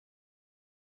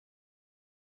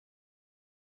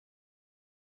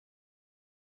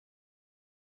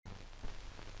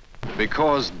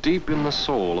Because deep in the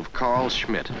soul of Carl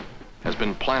Schmitt has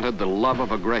been planted the love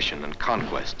of aggression and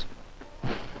conquest.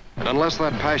 And unless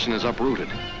that passion is uprooted,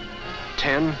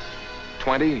 10,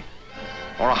 20,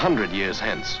 or 100 years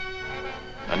hence,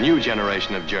 a new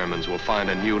generation of Germans will find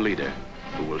a new leader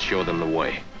who will show them the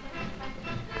way.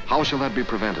 How shall that be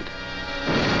prevented?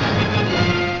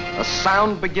 A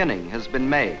sound beginning has been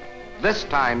made. This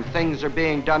time, things are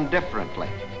being done differently.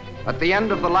 At the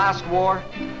end of the last war,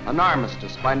 an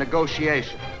armistice by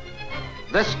negotiation.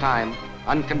 This time,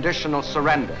 unconditional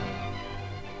surrender.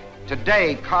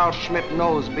 Today, Carl Schmitt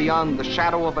knows beyond the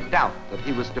shadow of a doubt that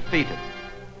he was defeated.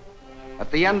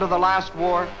 At the end of the last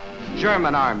war,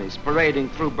 German armies parading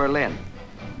through Berlin.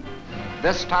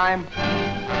 This time,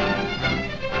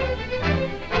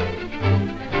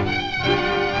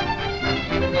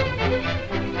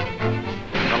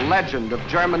 the legend of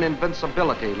German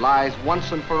invincibility lies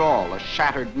once and for all a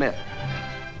shattered myth.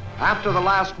 After the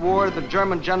last war, the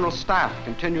German General Staff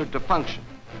continued to function.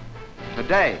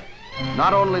 Today,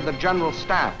 not only the General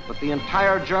Staff, but the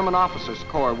entire German Officers'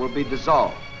 Corps will be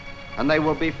dissolved, and they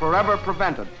will be forever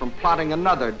prevented from plotting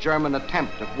another German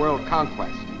attempt at world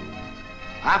conquest.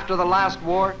 After the last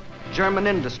war, German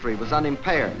industry was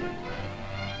unimpaired.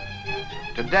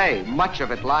 Today, much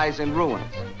of it lies in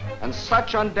ruins, and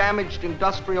such undamaged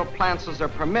industrial plants as are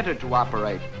permitted to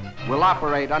operate will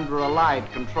operate under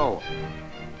Allied control.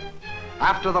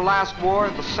 After the last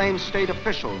war, the same state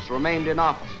officials remained in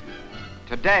office.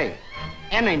 Today,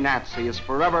 any Nazi is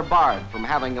forever barred from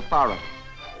having authority.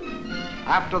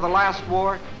 After the last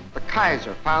war, the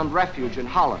Kaiser found refuge in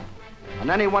Holland,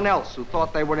 and anyone else who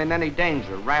thought they were in any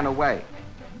danger ran away.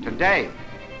 Today,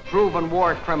 proven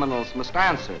war criminals must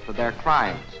answer for their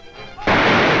crimes.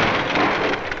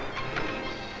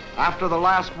 After the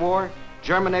last war,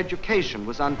 German education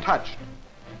was untouched.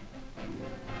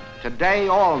 Today,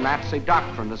 all Nazi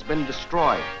doctrine has been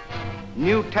destroyed.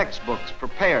 New textbooks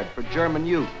prepared for German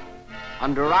youth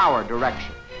under our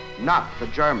direction, not the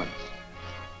Germans.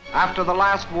 After the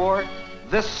last war,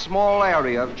 this small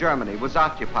area of Germany was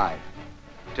occupied.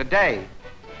 Today,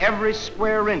 every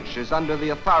square inch is under the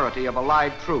authority of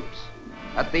Allied troops.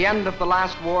 At the end of the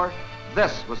last war,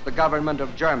 this was the government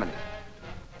of Germany.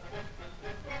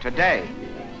 Today,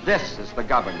 this is the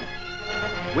government.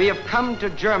 We have come to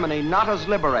Germany not as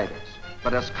liberators,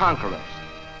 but as conquerors.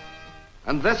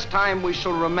 And this time we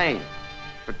shall remain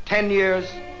for 10 years,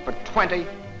 for 20,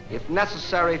 if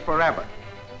necessary, forever.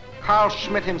 Carl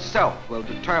Schmitt himself will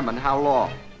determine how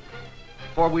long.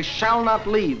 For we shall not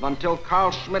leave until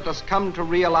Carl Schmitt has come to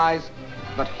realize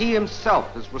that he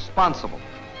himself is responsible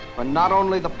for not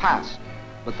only the past,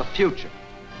 but the future.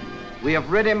 We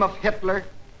have rid him of Hitler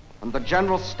and the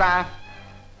General Staff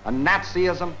and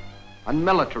Nazism and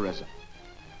militarism.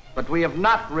 But we have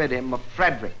not rid him of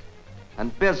Frederick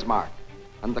and Bismarck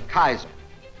and the Kaiser,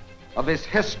 of his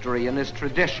history and his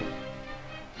tradition.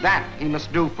 That he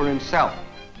must do for himself.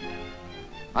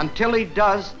 Until he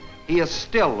does, he is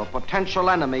still a potential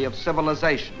enemy of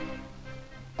civilization.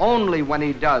 Only when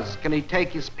he does can he take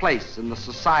his place in the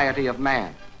society of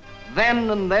man. Then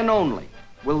and then only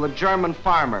will the German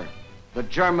farmer, the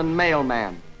German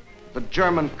mailman, the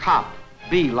German cop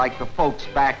be like the folks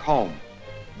back home.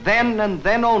 Then and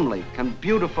then only can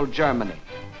beautiful Germany,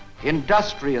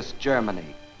 industrious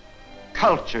Germany,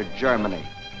 cultured Germany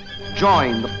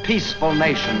join the peaceful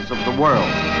nations of the world.